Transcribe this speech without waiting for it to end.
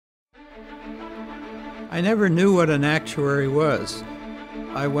I never knew what an actuary was.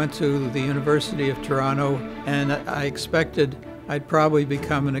 I went to the University of Toronto and I expected I'd probably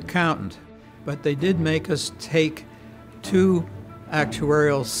become an accountant, but they did make us take 2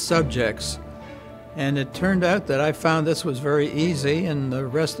 actuarial subjects, and it turned out that I found this was very easy and the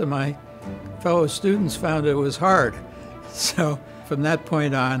rest of my fellow students found it was hard. So from that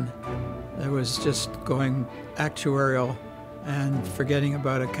point on, it was just going actuarial and forgetting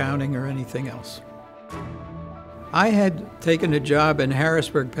about accounting or anything else. I had taken a job in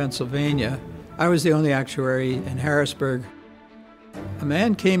Harrisburg, Pennsylvania. I was the only actuary in Harrisburg. A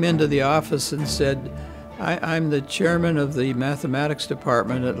man came into the office and said, I'm the chairman of the mathematics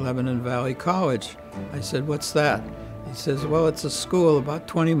department at Lebanon Valley College. I said, what's that? He says, well, it's a school about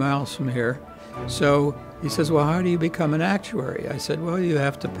 20 miles from here. So he says, well, how do you become an actuary? I said, well, you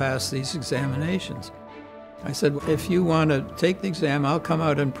have to pass these examinations. I said, if you want to take the exam, I'll come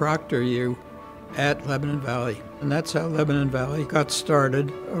out and proctor you at Lebanon Valley. And that's how Lebanon Valley got started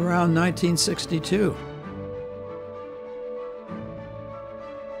around 1962.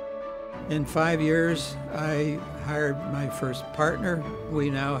 In 5 years, I hired my first partner. We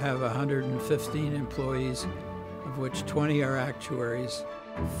now have 115 employees, of which 20 are actuaries.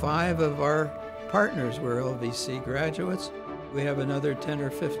 5 of our partners were LVC graduates. We have another 10 or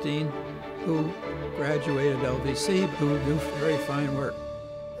 15 who graduated LVC who do very fine work.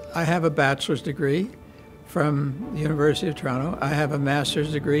 I have a bachelor's degree from the University of Toronto. I have a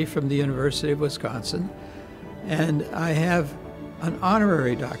master's degree from the University of Wisconsin. And I have an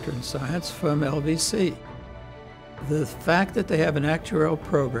honorary doctorate in science from LVC. The fact that they have an actuarial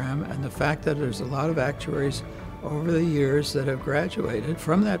program and the fact that there's a lot of actuaries over the years that have graduated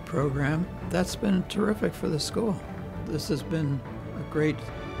from that program, that's been terrific for the school. This has been a great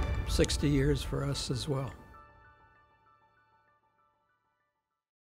 60 years for us as well.